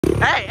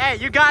Hey, hey,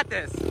 you got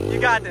this. You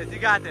got this, you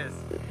got this.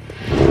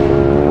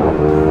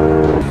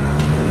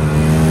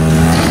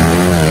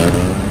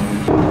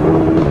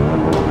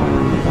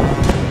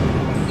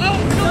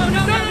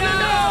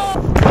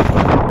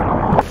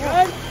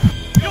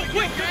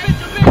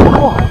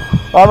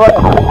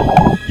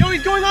 Yo,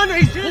 he's going under.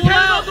 He's pulling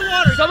out the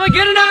water. Someone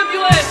get an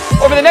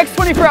ambulance. Over the next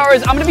 24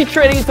 hours, I'm gonna be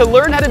training to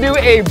learn how to do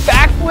a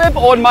backflip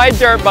on my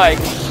dirt bike.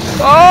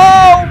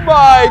 Oh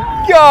my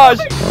gosh,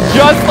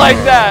 just like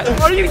that.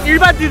 What are you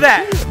about to do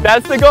that?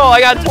 That's the goal,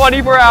 I got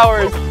 24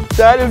 hours.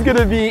 That is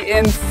gonna be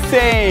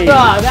insane.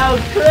 That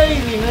was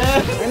crazy,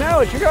 man. I know,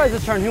 it's your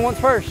guys' turn. Who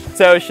wants first?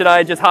 So should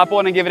I just hop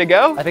on and give it a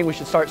go? I think we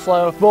should start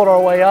slow, build our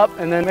way up,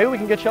 and then maybe we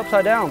can get you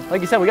upside down.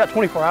 Like you said, we got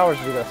 24 hours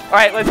to do this. All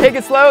right, let's take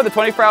it slow. The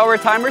 24-hour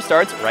timer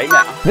starts right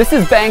now. This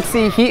is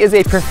Banksy. He is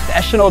a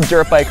professional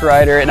dirt bike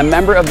rider and a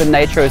member of the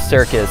Nitro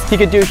Circus. He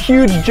could do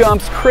huge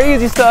jumps,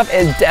 crazy stuff,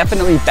 and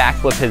definitely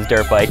backflip his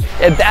dirt bike.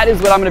 And that is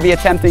what I'm gonna be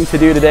attempting to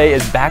do today,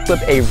 is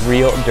backflip a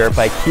real dirt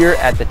bike here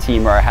at the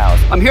Team Rar house.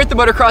 I'm here at the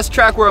motocross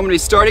track where I'm gonna be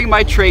starting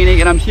my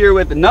training, and I'm here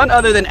with none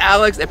other than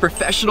Alex, a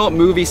professional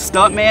movie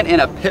stuntman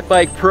and a pit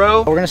bike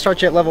pro. We're gonna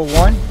start you at level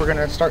 1. We're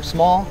gonna start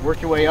small, work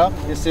your way up.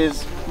 This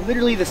is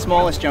literally the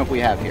smallest jump we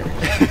have here.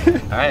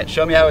 All right,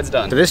 show me how it's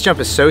done. So this jump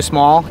is so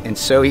small and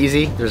so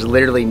easy, there's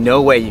literally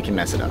no way you can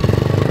mess it up.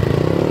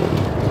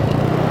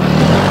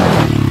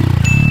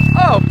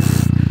 Oh,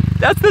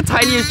 that's the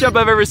tiniest jump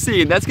I've ever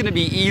seen. That's gonna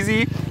be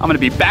easy. I'm gonna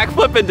be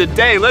backflipping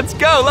today. Let's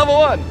go, level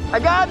 1. I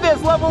got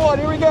this, level 1,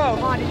 here we go.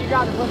 Come on, you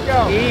got this, let's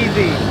go.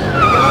 Easy.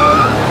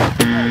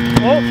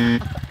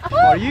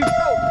 Oh, are you?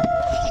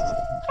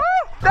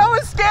 That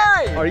was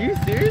scary. Are you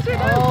serious right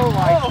now? Oh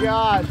my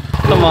God.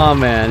 Come on,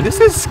 man.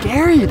 This is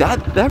scary.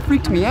 That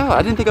freaked me out.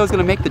 I didn't think I was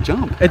gonna make the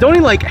jump. It's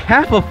only like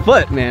half a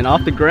foot, man,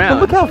 off the But ground.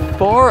 look how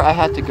far I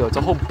had to go. It's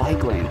a whole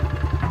bike lane.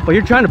 But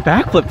you're trying to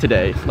backflip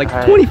today, like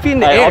All 20 feet in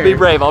the All right, air. I'll be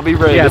brave. I'll be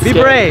brave. Yeah, It's be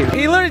scary. brave.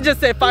 He literally just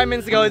said 5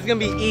 minutes ago it's gonna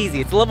be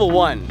easy. It's level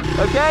 1.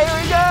 Okay,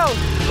 here we go.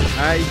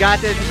 All right, you got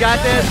this. You got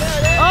this.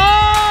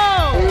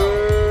 Oh!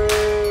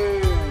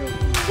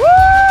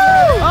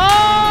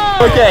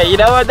 Oh! Okay, you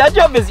know what? That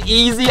jump is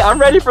easy. I'm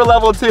ready for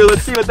level 2.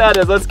 Let's see what that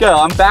is. Let's go.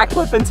 I'm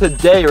backflipping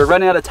today. We're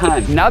running out of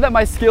time. Now that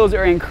my skills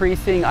are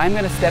increasing, I'm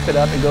gonna step it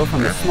up and go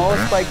from the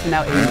smallest bike to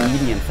now a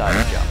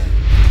medium-sized jump.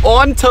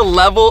 On to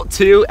level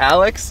 2,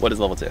 Alex. What is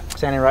level 2?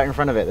 Standing right in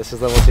front of it. This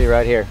is level 2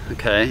 right here.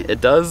 Okay,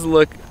 it does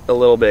look a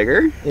little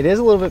bigger. It is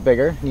a little bit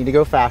bigger. You need to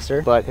go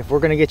faster, but if we're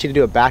gonna get you to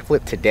do a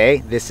backflip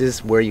today, this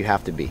is where you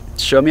have to be.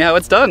 Show me how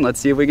it's done. Let's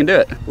see if we can do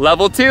it.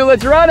 Level 2,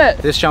 let's run it.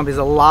 This jump is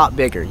a lot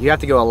bigger. You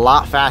have to go a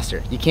lot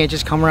faster. You can't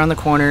just come around the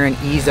corner and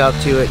ease up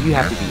to it. You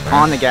have to be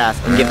on the gas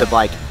and give the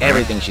bike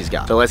everything she's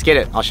got. So let's get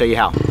it. I'll show you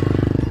how.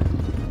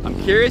 I'm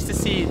curious to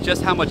see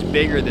just how much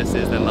bigger this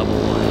is than level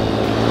 1.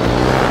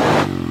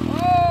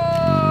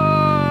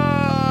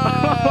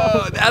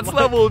 Oh, that's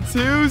level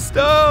 2,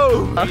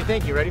 Stowe. What do you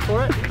think? You ready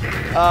for it?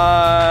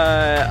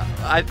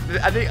 I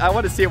think I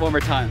want to see it one more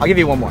time. I'll give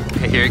you one more.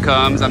 Okay, here it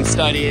comes. I'm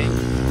studying.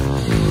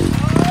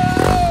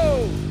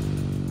 Oh!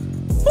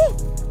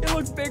 Woo! It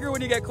looks bigger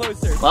when you get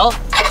closer. Well,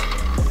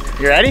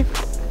 you ready?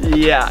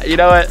 Yeah, you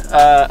know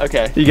what?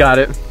 Okay. You got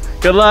it.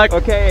 Good luck.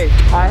 Okay,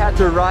 I had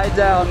to ride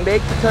down,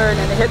 make the turn,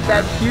 and hit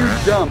that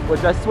huge jump,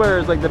 which I swear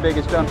is like the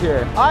biggest jump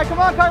here. All right, come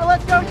on, Carter,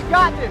 let's go. You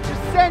got this.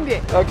 Just send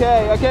it.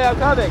 Okay, I'm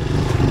coming.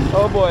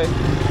 Oh boy.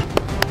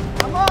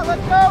 Come on,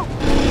 let's go.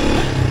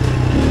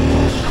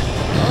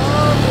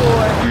 Oh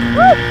boy.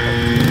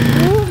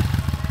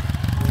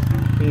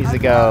 Woo. Needs to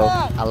go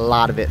a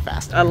lot of it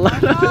faster. A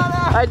lot of it.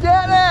 I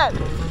did it!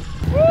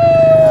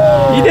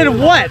 You did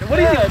what? What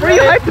are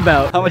you hyped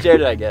about? How much air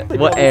did I get?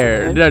 What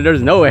air?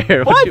 There's no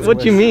air.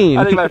 What you mean?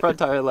 I think my front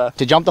tire left.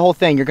 To jump the whole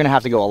thing, you're gonna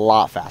have to go a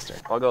lot faster.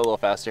 I'll go a little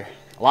faster.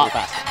 A lot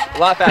faster. A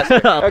lot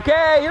faster.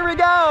 Okay, here we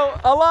go.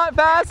 A lot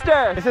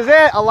faster. This is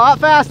it, a lot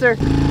faster.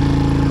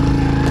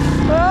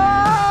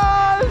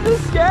 Oh, this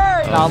is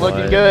scary. Not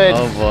looking good.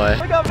 Oh boy.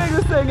 Look how big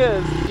this thing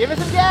is. Give it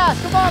some gas,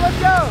 come on, let's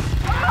go.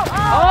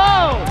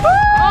 Oh!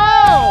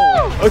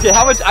 Oh! Okay,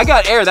 how much? I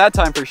got air that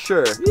time for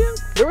sure. Yeah,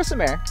 there was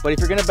some air, but if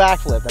you're gonna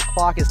backflip, the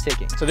clock is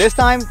ticking. So this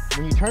time,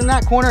 when you turn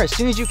that corner, as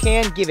soon as you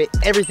can, give it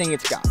everything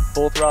it's got.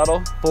 Full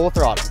throttle? Full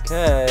throttle.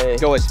 Okay.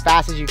 Go as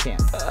fast as you can.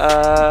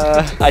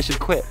 I should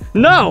quit.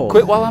 No!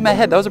 Quit while I'm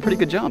ahead. That was a pretty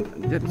good jump.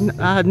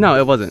 No,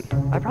 it wasn't.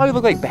 I probably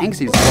look like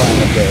Banksy's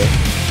flying up there.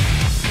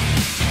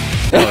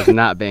 That was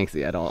not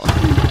Banksy at all.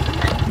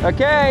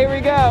 Okay, here we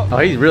go. Oh,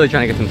 he's really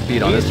trying to get some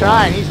speed on this. He's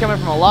trying, he's coming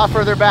from a lot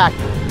further back.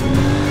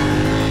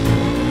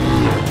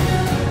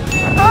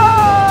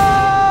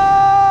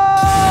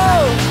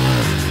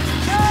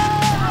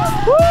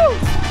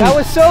 That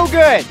was so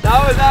good.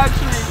 That was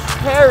actually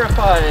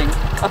terrifying.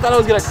 I thought I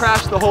was gonna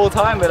crash the whole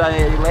time, but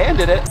I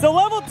landed it. So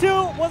level 2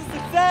 was a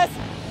success.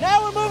 Now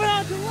we're moving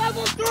on to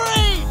level 3.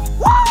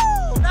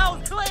 Woo! That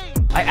was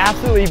clean. I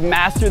absolutely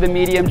mastered the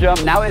medium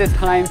jump. Now it is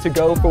time to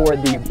go for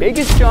the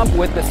biggest jump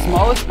with the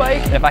smallest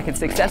bike. And if I can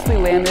successfully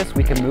land this,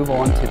 we can move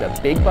on to the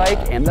big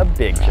bike and the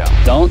big jump.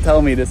 Don't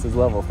tell me this is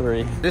level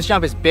 3. This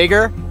jump is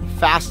bigger,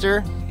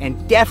 faster,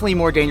 and definitely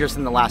more dangerous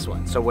than the last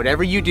one. So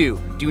whatever you do,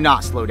 do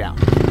not slow down.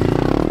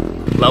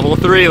 Level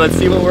 3, let's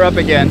see what we're up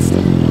against.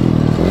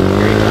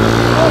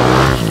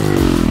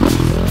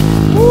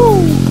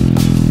 Woo.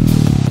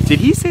 Did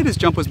he say this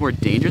jump was more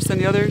dangerous than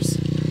the others?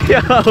 Yo!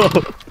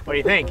 What do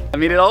you think? I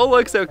mean, it all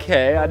looks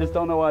okay. I just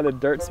don't know why the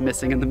dirt's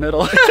missing in the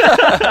middle.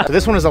 So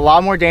this one is a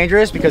lot more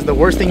dangerous because the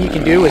worst thing you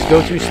can do is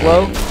go too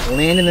slow,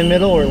 land in the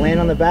middle or land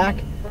on the back,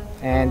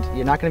 and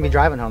you're not gonna be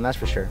driving home, that's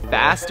for sure.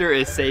 Faster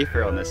is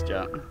safer on this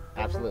jump.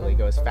 Absolutely,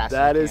 go as fast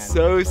That as you is can.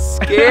 so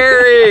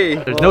scary.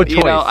 There's no choice.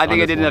 You know, I think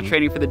on I this did enough one.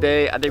 training for the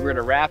day. I think we're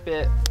gonna wrap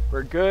it.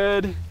 We're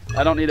good.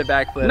 I don't need a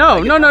backflip.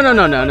 No.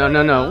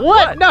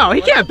 What? No,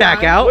 he can't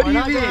back out. What do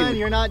You're you not mean? done,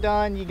 you're not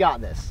done, you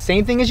got this.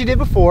 Same thing as you did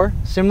before,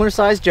 similar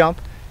size jump.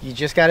 You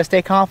just gotta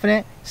stay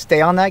confident, stay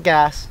on that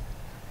gas,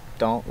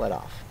 don't let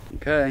off.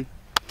 Okay,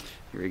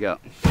 here we go. All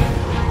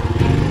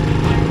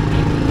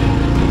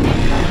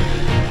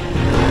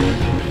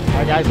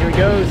right guys, here he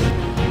goes.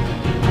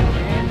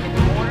 And hit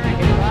the corner,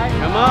 hit it right.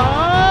 Come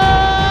on!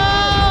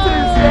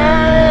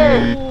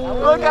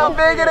 Look how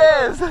big it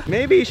is.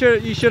 Maybe you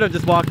should have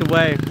just walked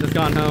away, just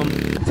gone home.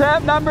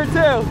 Attempt number 2.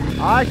 All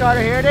right,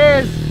 Carter, here it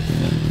is.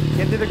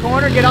 Get to the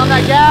corner, get on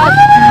that gas.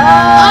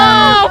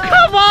 Oh,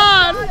 come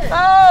on!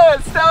 Oh,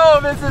 it's so,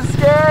 this is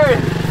scary.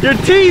 You're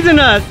teasing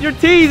us. You're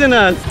teasing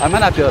us. I might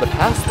not be able to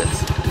pass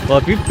this. Well,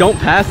 if you don't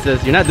pass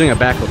this, you're not doing a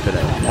backflip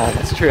today. No,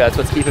 that's true. That's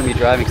what's keeping me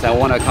driving because I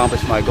want to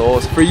accomplish my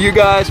goals. For you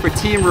guys, for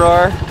Team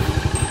RAR,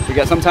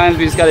 sometimes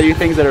we just got to do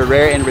things that are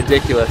rare and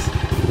ridiculous.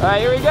 All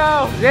right, here we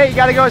go. Yeah, you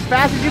gotta go as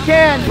fast as you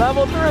can.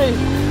 Level 3.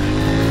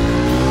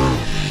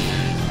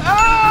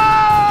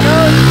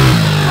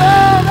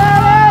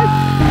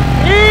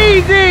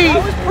 Easy!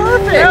 That was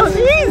perfect. That was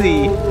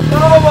easy.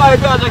 Oh my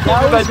gosh, I can't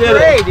That believe I was did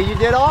it. great, you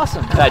did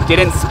awesome. That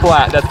didn't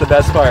splat, that's the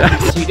best part.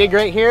 So you did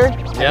great here.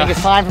 I think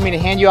it's time for me to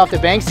hand you off to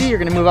Banksy. You're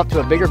gonna move up to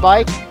a bigger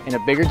bike and a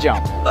bigger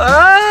jump.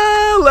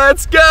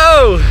 Let's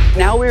go!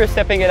 Now we are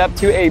stepping it up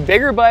to a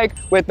bigger bike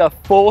with a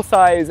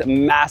full-size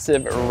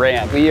massive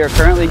ramp. We are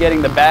currently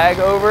getting the bag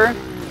over.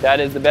 That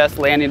is the best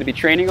landing to be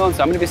training on,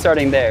 so I'm gonna be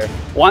starting there.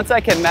 Once I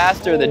can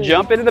master the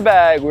jump into the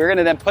bag, we're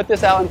gonna then put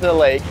this out into the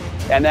lake,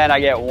 and then I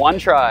get one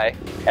try.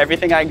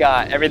 Everything I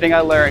got, everything I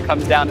learned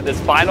comes down to this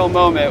final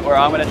moment where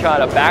I'm gonna try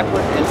to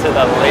backward into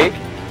the lake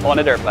on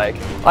a dirt bike.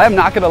 I am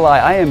not gonna lie,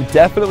 I am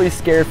definitely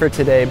scared for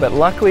today, but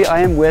luckily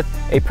I am with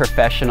a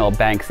professional,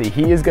 Banksy.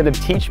 He is gonna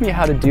teach me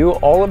how to do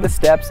all of the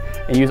steps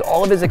and use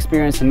all of his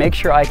experience to make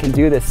sure I can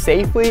do this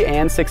safely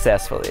and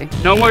successfully.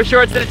 No more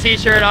shorts and a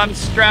t-shirt, I'm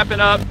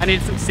strapping up. I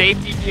need some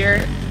safety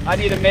gear. I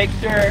need to make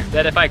sure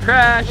that if I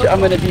crash,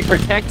 I'm gonna be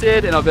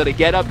protected and I'll be able to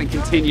get up and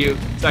continue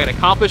so I can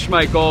accomplish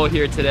my goal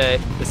here today.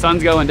 The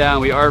sun's going down,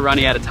 we are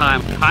running out of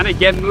time. Kind of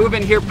get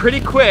moving here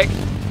pretty quick,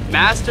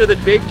 master the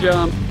big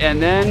jump,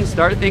 and then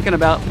start thinking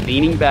about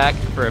leaning back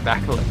for a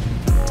backflip.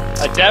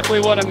 I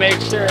definitely want to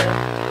make sure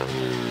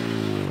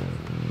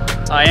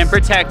I am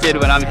protected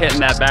when I'm hitting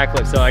that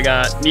backflip. So I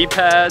got knee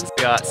pads,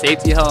 I got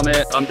safety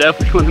helmet. I'm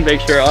definitely want to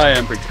make sure I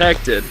am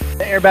protected.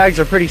 The airbags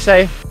are pretty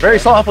safe. Very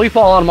soft. We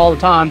fall on them all the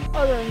time.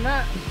 Other than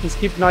that, just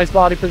keep a nice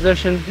body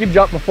position. You've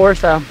jumped before,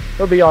 so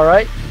it'll be all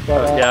right.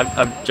 But, Yeah,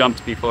 I've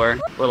jumped before, a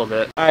little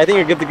bit. All right, I think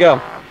you're good to go.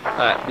 All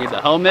right, need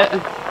the helmet.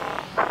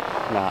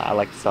 Nah, I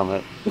like the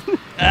summit.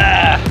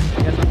 I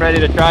guess I'm ready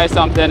to try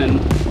something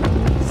and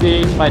see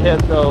if I hit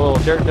the little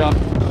dirt jump.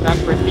 Time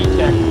for a speed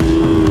check.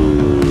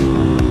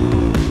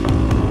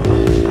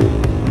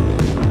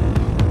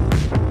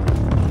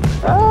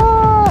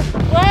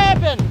 What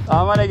happened?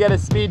 I'm gonna get a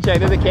speed check.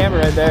 There's a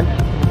camera right there.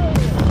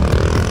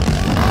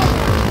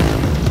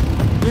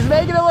 He's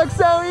making it look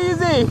so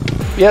easy.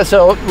 Yeah,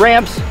 so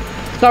ramps,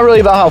 it's not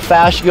really about how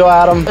fast you go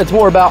at them. It's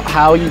more about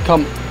how you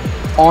come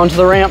onto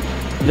the ramp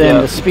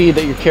than the speed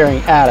that you're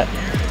carrying at it.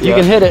 You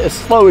can hit it as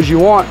slow as you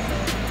want,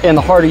 and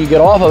the harder you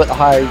get off of it, the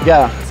higher you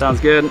go. Sounds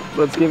good.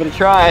 Let's give it a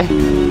try.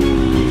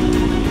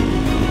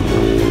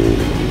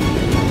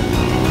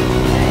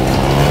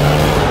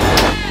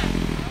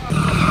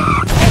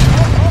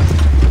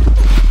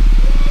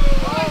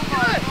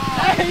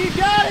 Hey, you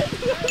got it!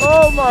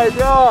 Oh my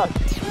god.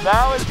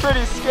 That was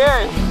pretty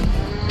scary.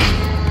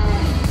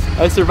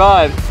 I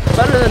survived.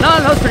 Better than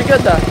none. That was pretty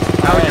good, though.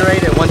 How would you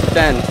Alright. rate it? 1 to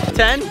 10?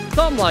 10?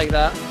 Something like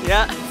that.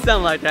 Yeah,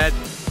 something like that.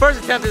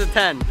 First attempt is a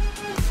 10.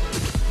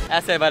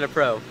 Essay by the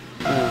pro.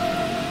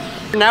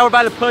 Now we're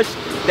about to push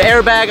the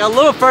airbag a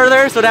little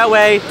further so that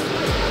way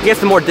you get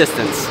some more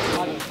distance.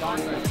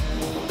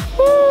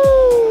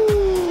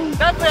 Woo!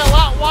 Definitely a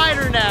lot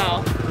wider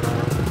now.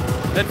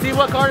 Let's see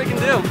what Carter can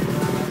do.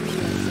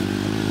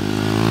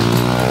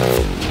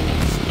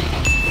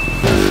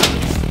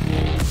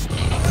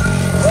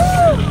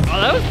 Oh,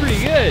 that was pretty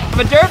good. I'm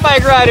a dirt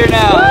bike rider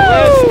now.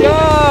 Let's go.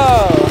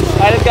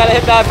 I just gotta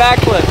hit that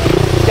backflip.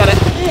 Just gotta.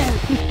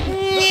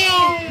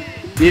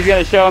 He's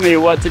gonna show me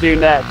what to do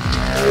next.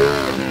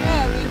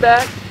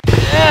 Back.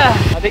 Yeah.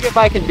 I think if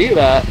I can do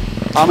that,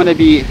 I'm gonna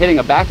be hitting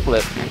a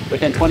backflip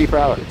within 24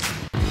 hours.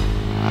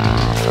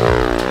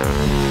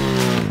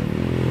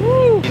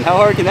 Woo. And how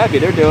hard can that be?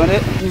 They're doing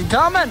it. He's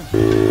coming!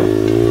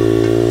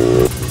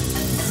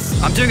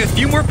 I'm doing a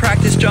few more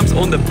practice jumps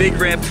on the big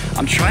ramp.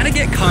 I'm trying to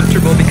get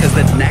comfortable because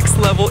the next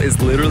level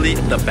is literally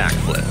the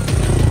backflip.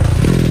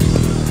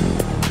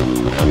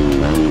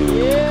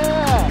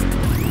 Yeah!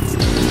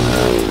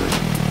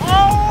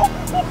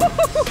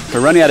 We're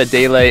running out of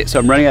daylight, so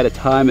I'm running out of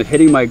time of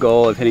hitting my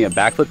goal of hitting a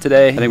backflip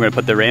today. I think we're gonna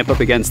put the ramp up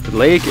against the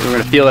lake and we're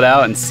gonna feel it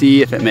out and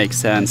see if it makes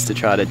sense to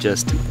try to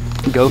just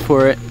go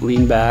for it,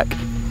 lean back,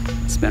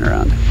 spin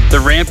around. The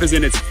ramp is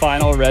in its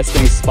final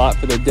resting spot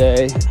for the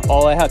day.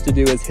 All I have to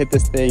do is hit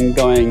this thing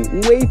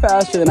going way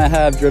faster than I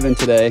have driven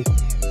today.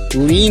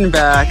 Lean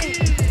back,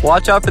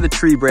 watch out for the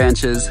tree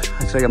branches.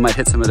 I feel like I might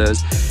hit some of those.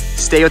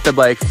 Stay with the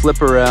bike,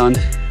 flip around,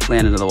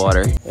 land into the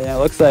water. Yeah, it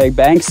looks like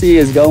Banksy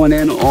is going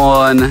in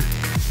on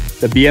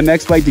the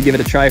BMX bike to give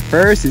it a try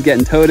first. He's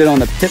getting towed in on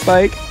the pit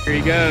bike. Here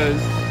he goes.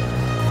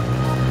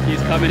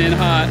 He's coming in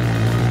hot.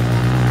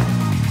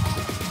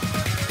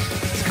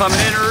 He's coming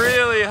in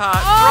really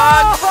hot.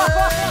 Oh!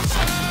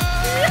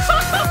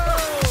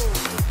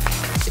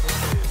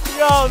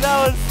 Yo, that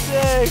was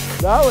sick.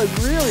 That was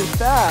really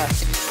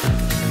fast.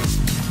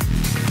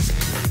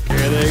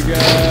 Here they go.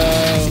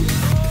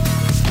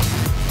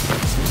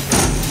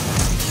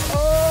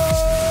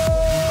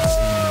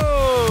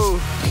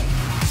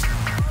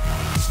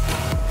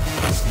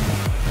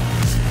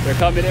 They're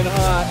coming in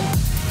hot.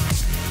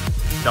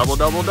 Double,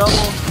 double, double.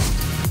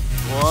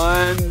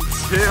 1,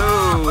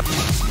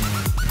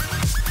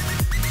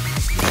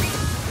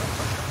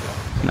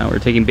 2. Now we're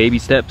taking baby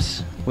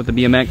steps with the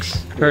BMX.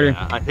 Carter?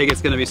 Yeah, I think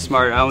it's gonna be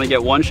smart. I only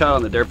get one shot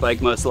on the dirt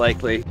bike most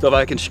likely. So if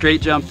I can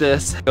straight jump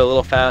this, go a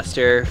little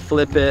faster,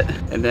 flip it,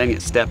 and then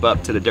step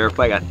up to the dirt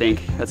bike, I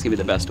think that's gonna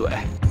be the best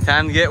way.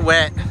 Time to get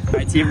wet. All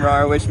right, Team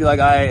RAR, wish me luck.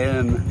 I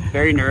am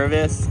very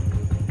nervous.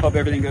 Hope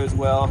everything goes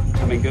well.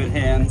 I'm in good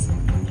hands.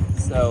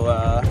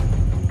 So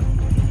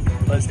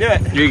let's do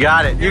it. You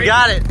got it. You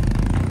got it.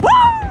 Woo!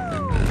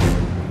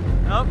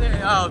 Oh,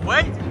 there. Oh,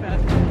 way too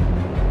fast.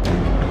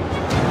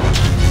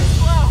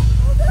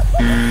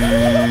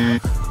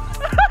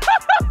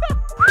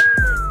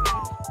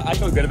 I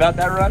feel good about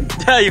that run.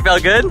 You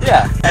felt good?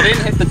 Yeah. I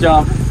didn't hit the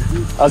jump.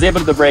 I was able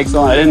to put the brakes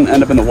on. I didn't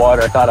end up in the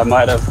water. I thought I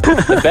might have.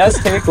 The best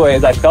takeaway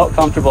is I felt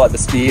comfortable at the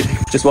speed.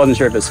 Just wasn't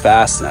sure if it was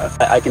fast enough.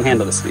 I can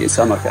handle the speed,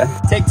 so I'm okay.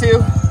 Take 2.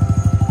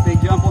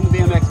 Big jump on the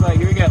BMX bike.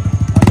 Here we go.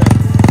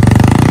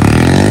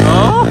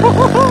 Oh! Let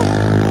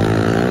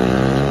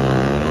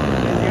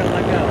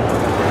go.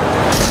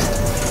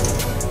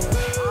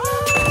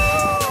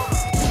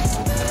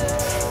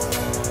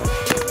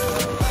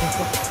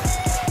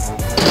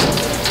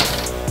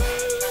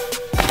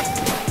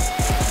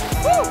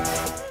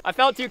 I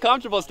felt too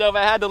comfortable still,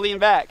 but I had to lean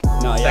back.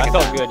 No, yeah, I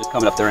felt good just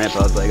coming up the ramp.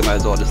 I was like, I might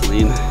as well just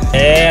lean.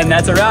 And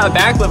that's a wrap.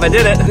 Backflip, I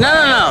did it.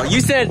 No.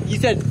 You said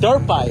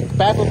dirt bike.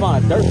 Backflip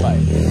on a dirt bike.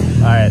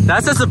 All right,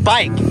 that's just a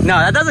bike. No,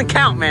 that doesn't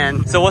count,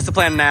 man. So what's the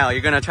plan now?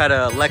 You're gonna try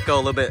to let go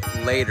a little bit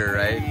later,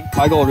 right?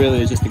 My goal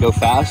really is just to go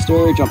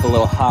faster, jump a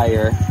little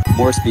higher,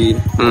 more speed,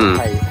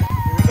 height. Here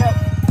we go.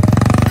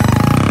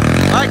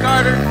 Hi,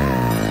 Carter.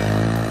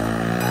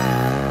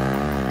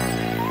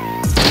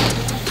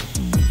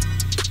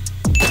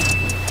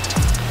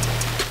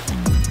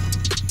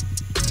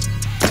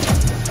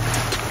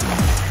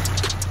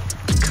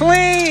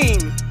 Clean!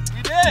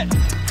 You did!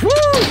 Woo!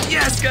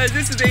 Yes, guys,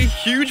 this is a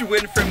huge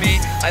win for me.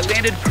 I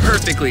landed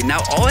perfectly.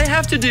 Now all I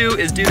have to do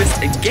is do this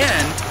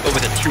again, but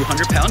with a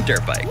 200-pound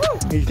dirt bike. Woo.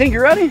 You think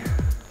you're ready?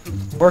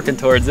 Working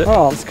towards it.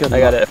 Oh, that's good. I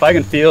got it. If I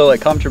can feel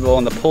like comfortable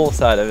on the pull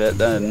side of it,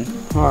 then.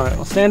 All right,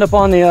 well, stand up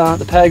on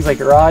the pegs like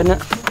you're riding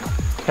it.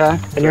 Okay,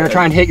 and you're gonna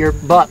try and hit your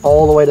butt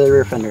all the way to the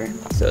rear fender.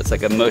 So it's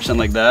like a motion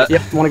like that.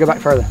 Yep. I want to go back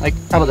further. Like,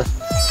 how about this?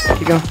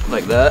 Keep going.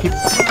 Like that.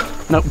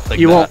 Nope. Like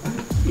you that. won't.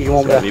 You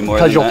won't be more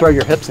because you'll throw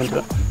your hips into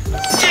it.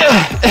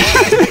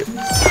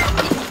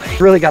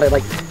 Really got it,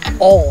 like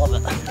all of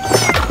it.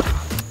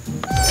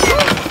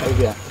 There you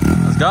go.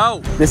 Let's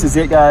go. This is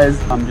it,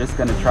 guys. I'm just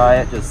gonna try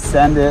it. Just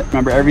send it.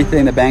 Remember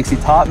everything that Banksy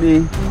taught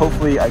me.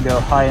 Hopefully I go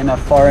high enough,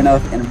 far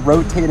enough, and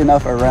rotate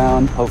enough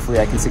around. Hopefully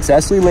I can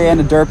successfully land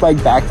a dirt bike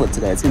backflip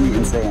today. It's gonna be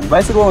insane. The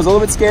bicycle one was a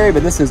little bit scary,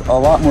 but this is a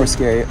lot more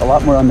scary, a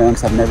lot more unknown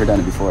because I've never done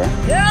it before.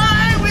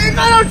 Yeah, we ain't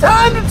got no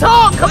time to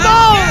talk. Come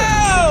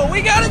on. Go.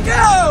 We gotta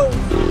go.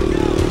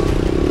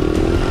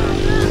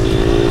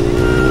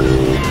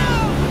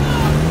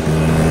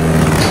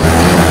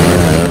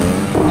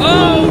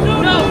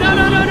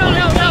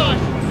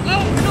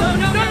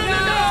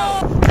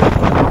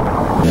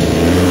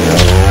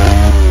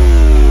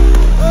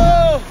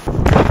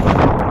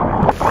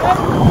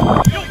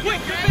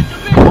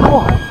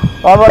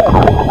 All right.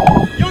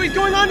 Yo, he's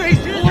going under. He's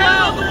doing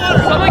out the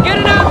water. Someone get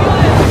an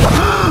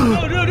ambulance.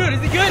 No, dude,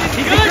 is he good? Is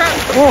he good?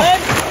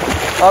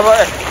 All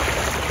right.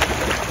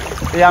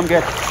 Yeah, I'm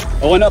good.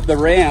 I went up the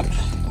ramp,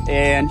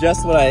 and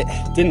just what I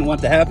didn't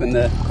want to happen,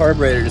 the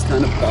carburetor just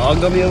kind of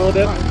bogged on me a little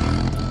bit.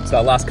 So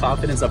I lost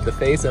confidence up the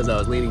face as I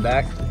was leaning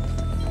back.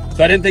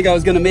 So I didn't think I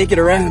was gonna make it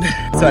around.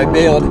 So I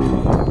bailed,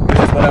 which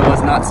is what I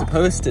was not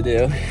supposed to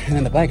do. And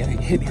then the bike, I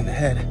think, hit me in the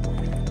head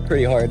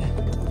pretty hard.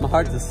 My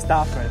heart just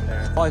stopped right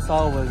there. All I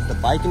saw was the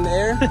bike in the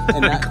air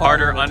and that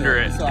Carter under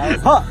it. So I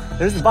was, huh,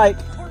 there's the bike.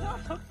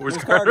 Where's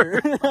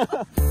Carter?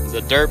 There's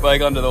a dirt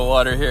bike under the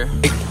water here.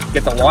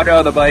 Get the water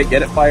out of the bike,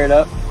 get it fired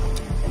up,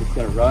 and it's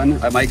gonna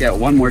run. I might get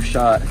one more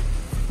shot.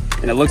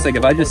 And it looks like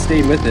if I just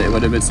stayed with it, it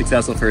would have been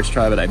successful first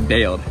try, but I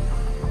bailed.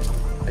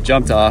 I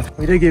jumped off.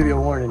 We did give you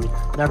a warning,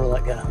 never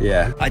let go.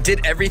 Yeah. I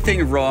did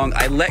everything wrong.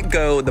 I let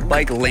go, the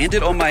bike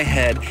landed on my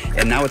head,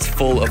 and now it's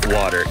full of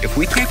water. If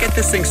we can't get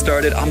this thing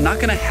started, I'm not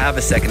gonna have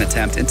a second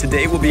attempt, and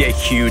today will be a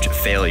huge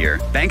failure.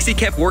 Banksy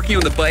kept working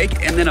on the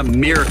bike, and then a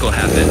miracle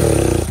happened.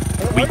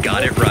 We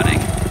got it running.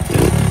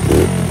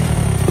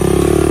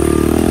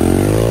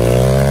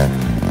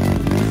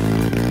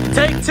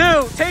 Take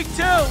two, take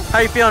two. How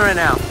you feeling right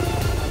now?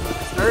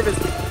 Nervous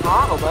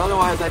throttle, but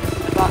otherwise I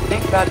not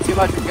think about it too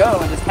much and go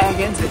and just hang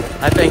into it.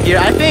 I think,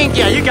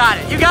 yeah, you got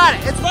it. You got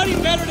it. It's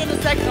running better than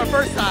the second or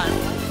first time.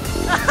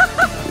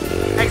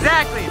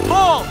 Exactly.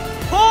 Pull,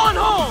 pull and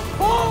hold.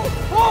 Pull,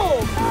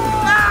 pull.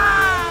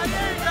 Ah,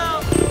 there you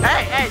go.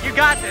 Hey, hey, you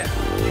got this.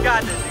 You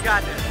got this. You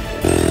got this.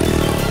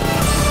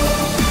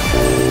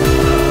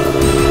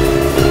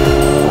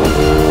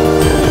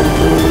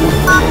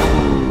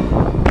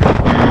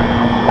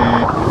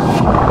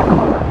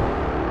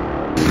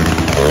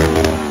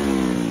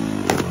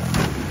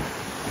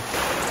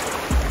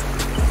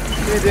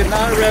 It did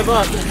not rev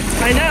up.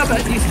 I know,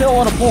 but you still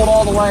want to pull it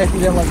all the way if you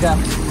did like that.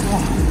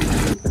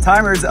 The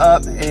timer's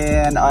up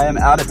and I am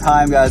out of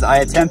time, guys. I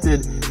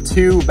attempted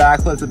 2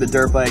 backflips with the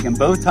dirt bike and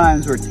both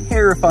times were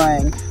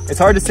terrifying. It's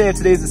hard to say if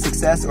today's a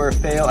success or a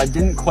fail. I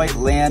didn't quite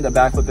land a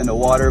backflip into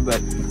water,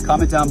 but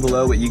comment down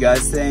below what you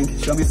guys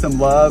think. Show me some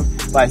love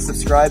by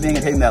subscribing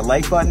and hitting that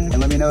like button, and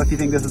let me know if you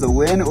think this is a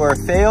win or a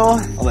fail.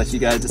 I'll let you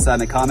guys decide in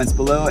the comments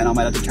below, and I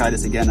might have to try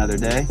this again another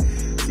day.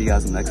 See you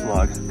guys in the next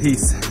vlog.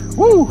 Peace.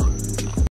 Woo!